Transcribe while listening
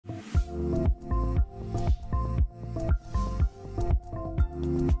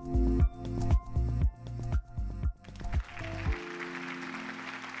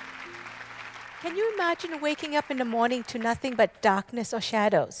imagine waking up in the morning to nothing but darkness or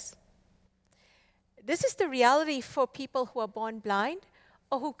shadows? This is the reality for people who are born blind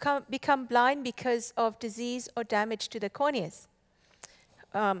or who become blind because of disease or damage to their corneas.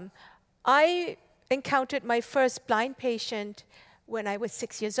 I encountered my first blind patient when I was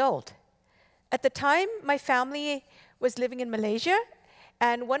 6 years old. At the time, my family was living in Malaysia,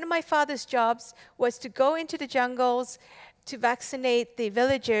 and one of my father's jobs was to go into the jungles to vaccinate the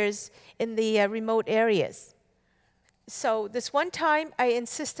villagers in the remote areas. So this one time, I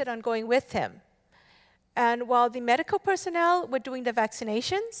insisted on going with him. And while the medical personnel were doing the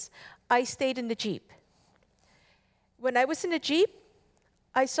vaccinations, I stayed in the Jeep. When I was in the Jeep,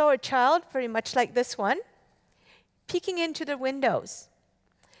 I saw a child, very much like this one, peeking into the windows.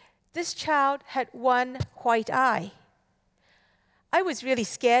 This child had one white eye. I was really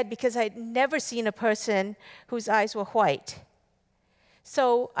scared because I'd never seen a person whose eyes were white.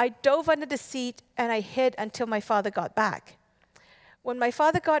 So I dove under the seat and I hid until my father got back. When my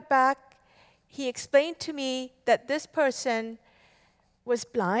father got back, he explained to me that this person was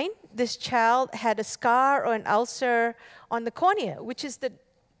blind. This child had a scar or an ulcer on the cornea, which is the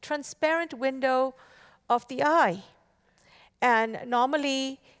transparent window of the eye. And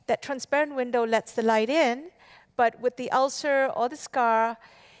normally, that transparent window lets the light in, but with the ulcer or the scar,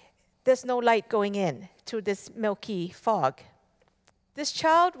 there's no light going in through this milky fog. This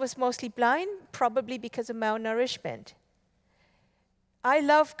child was mostly blind, probably because of malnourishment. I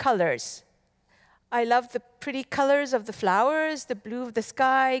love colors. I love the pretty colors of the flowers, the blue of the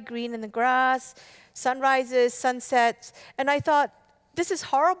sky, green in the grass, sunrises, sunsets, and I thought, this is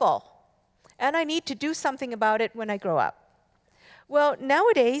horrible, and I need to do something about it when I grow up. Well,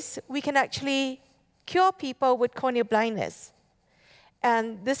 nowadays, we can actually cure people with corneal blindness.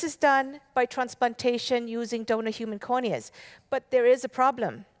 And this is done by transplantation using donor human corneas. But there is a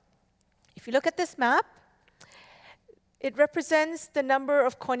problem. If you look at this map, it represents the number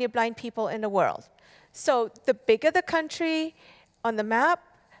of corneal blind people in the world. So the bigger the country on the map,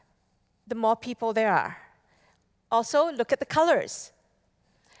 the more people there are. Also, look at the colors.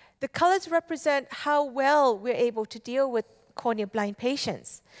 The colors represent how well we're able to deal with corneal blind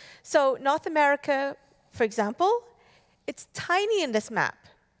patients. So North America, for example, it's tiny in this map,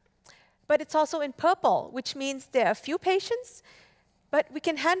 but it's also in purple, which means there are few patients, but we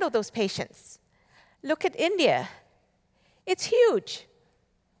can handle those patients. Look at India. It's huge.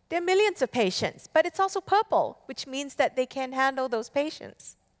 There are millions of patients, but it's also purple, which means that they can handle those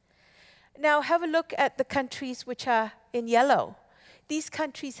patients. Now have a look at the countries which are in yellow. These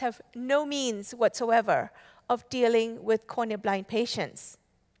countries have no means whatsoever of dealing with corneal blind patients.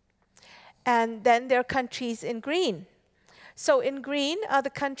 And then there are countries in green. So in green are the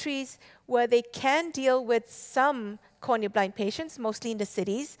countries where they can deal with some corneal blind patients, mostly in the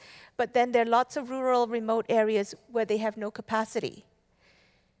cities, but then there are lots of rural, remote areas where they have no capacity.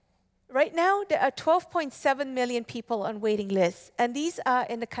 Right now, there are 12.7 million people on waiting lists, and these are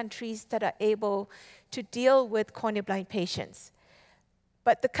in the countries that are able to deal with corneal blind patients.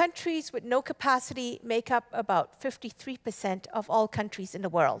 But the countries with no capacity make up about 53% of all countries in the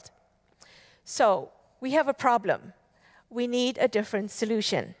world. So we have a problem. We need a different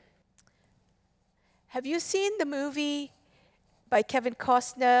solution. Have you seen the movie by Kevin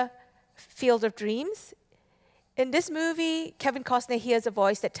Costner, Field of Dreams? In this movie, Kevin Costner hears a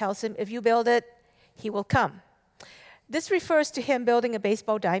voice that tells him, if you build it, he will come. This refers to him building a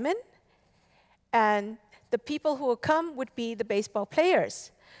baseball diamond, and the people who will come would be the baseball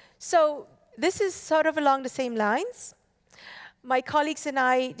players. So this is sort of along the same lines. My colleagues and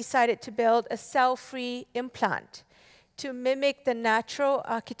I decided to build a cell-free implant to mimic the natural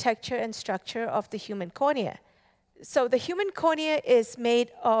architecture and structure of the human cornea. So the human cornea is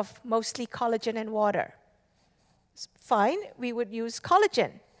made of mostly collagen and water. Fine, we would use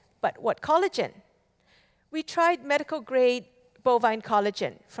collagen, but what collagen? We tried medical-grade bovine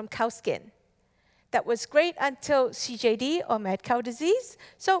collagen from cow skin. That was great until CJD, or mad cow disease.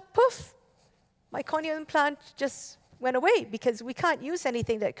 So poof, my corneal implant just went away because we can't use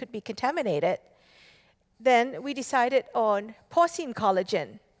anything that could be contaminated. Then we decided on porcine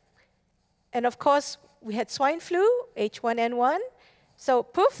collagen. And of course, we had swine flu, H1N1. So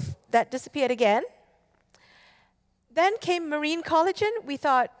poof, that disappeared again. Then came marine collagen. We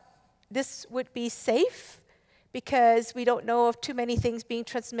thought this would be safe because we don't know of too many things being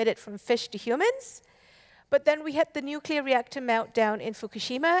transmitted from fish to humans. But then we had the nuclear reactor meltdown in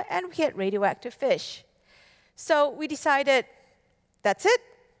Fukushima, and we had radioactive fish. So we decided, that's it.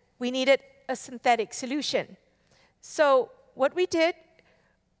 We needed a synthetic solution. So what we did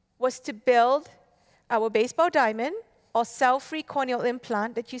was to build our baseball diamond, or cell-free corneal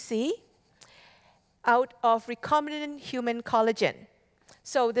implant that you see. out of recombinant human collagen.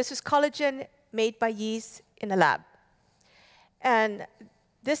 So this is collagen made by yeast in a lab. And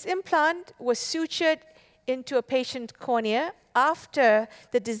this implant was sutured into a patient's cornea after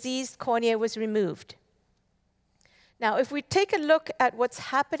the diseased cornea was removed. Now, if we take a look at what's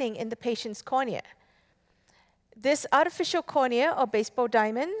happening in the patient's cornea, this artificial cornea, or baseball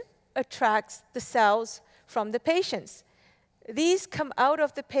diamond, attracts the cells from the patients. These come out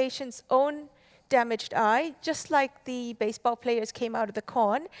of the patient's own damaged eye, just like the baseball players came out of the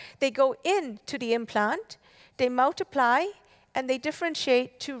corn. They go into the implant, they multiply, and they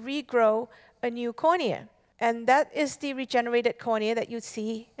differentiate to regrow a new cornea. And that is the regenerated cornea that you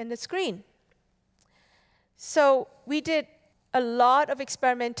see in the screen. So we did a lot of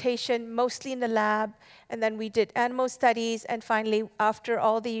experimentation, mostly in the lab, and then we did animal studies, and finally, after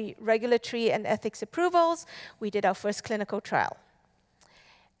all the regulatory and ethics approvals, we did our first clinical trial.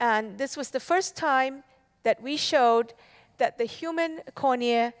 And this was the first time that we showed that the human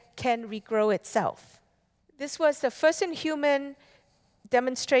cornea can regrow itself. This was the first in human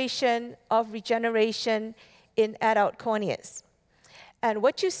demonstration of regeneration in adult corneas. And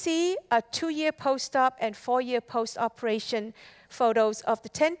what you see are 2-year post-op and 4-year post-operation photos of the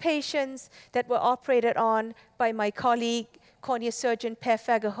 10 patients that were operated on by my colleague, cornea surgeon Per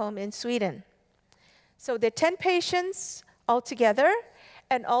Fagerholm in Sweden. So there are 10 patients altogether,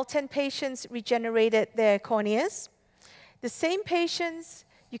 and all 10 patients regenerated their corneas. The same patients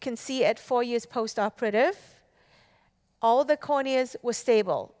you can see at 4 years post-operative. All the corneas were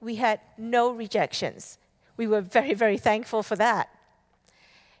stable. We had no rejections. We were very, very thankful for that.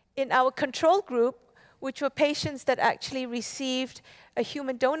 In our control group, which were patients that actually received a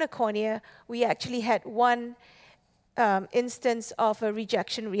human donor cornea, we actually had one instance of a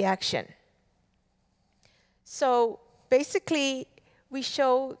rejection reaction. So basically, we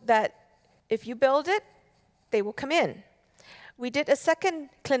show that if you build it, they will come in. We did a second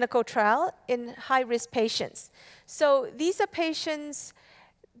clinical trial in high-risk patients. So these are patients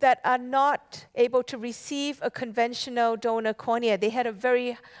that are not able to receive a conventional donor cornea. They had a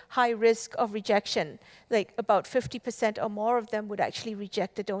very high risk of rejection. Like about 50% or more of them would actually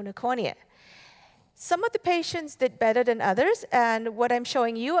reject the donor cornea. Some of the patients did better than others, and what I'm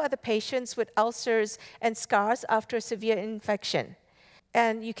showing you are the patients with ulcers and scars after a severe infection.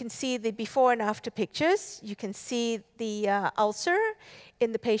 And you can see the before and after pictures. You can see the ulcer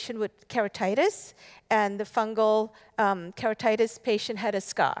in the patient with keratitis, and the fungal keratitis patient had a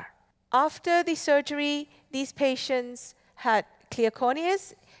scar. After the surgery, these patients had clear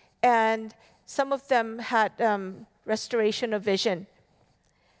corneas, and some of them had restoration of vision.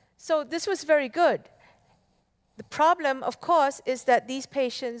 So this was very good. The problem, of course, is that these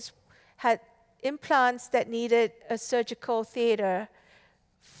patients had implants that needed a surgical theater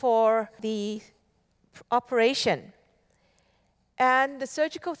for the operation. And the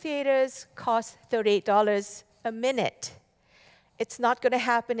surgical theaters cost $38 a minute. It's not going to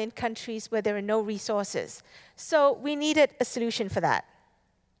happen in countries where there are no resources. So we needed a solution for that.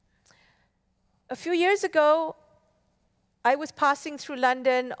 A few years ago, I was passing through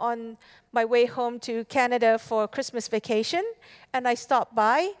London on my way home to Canada for Christmas vacation, and I stopped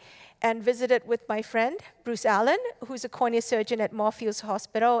by and visited with my friend, Bruce Allen, who's a cornea surgeon at Moorfields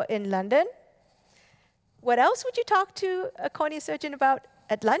Hospital in London. What else would you talk to a cornea surgeon about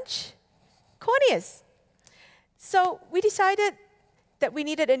at lunch? Corneas. So we decided that we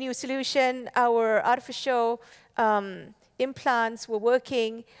needed a new solution. Our artificial implants were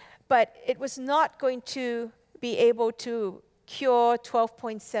working, but it was not going to be able to cure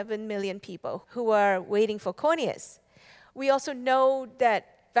 12.7 million people who are waiting for corneas. We also know that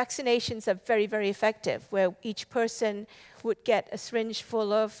vaccinations are very, very effective, where each person would get a syringe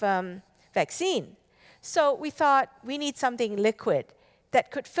full of vaccine. So we thought we need something liquid that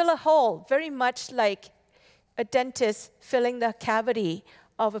could fill a hole, very much like a dentist filling the cavity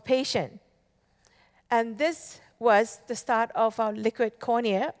of a patient. And this was the start of our liquid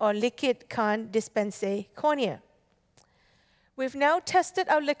cornea, or liquid can dispense cornea. We've now tested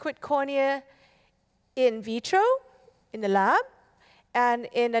our liquid cornea in vitro, in the lab, and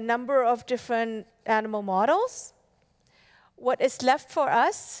in a number of different animal models. What is left for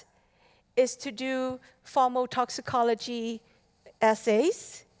us is to do formal toxicology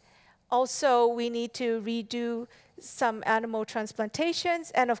assays. Also, we need to redo some animal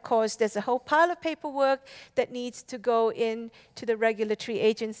transplantations, and of course, there's a whole pile of paperwork that needs to go into the regulatory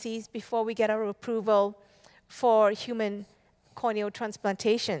agencies before we get our approval for human corneal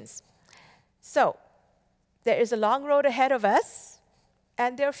transplantations. So, there is a long road ahead of us,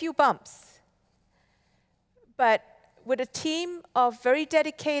 and there are a few bumps. But with a team of very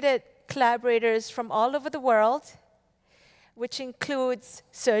dedicated collaborators from all over the world, which includes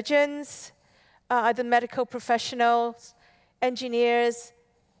surgeons, other medical professionals, engineers,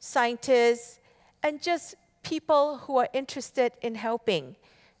 scientists, and just people who are interested in helping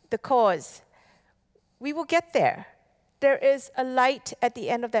the cause. We will get there. There is a light at the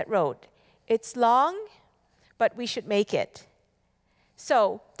end of that road. It's long, but we should make it.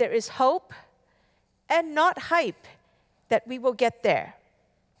 So there is hope and not hype that we will get there.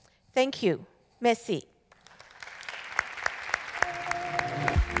 Thank you. Merci.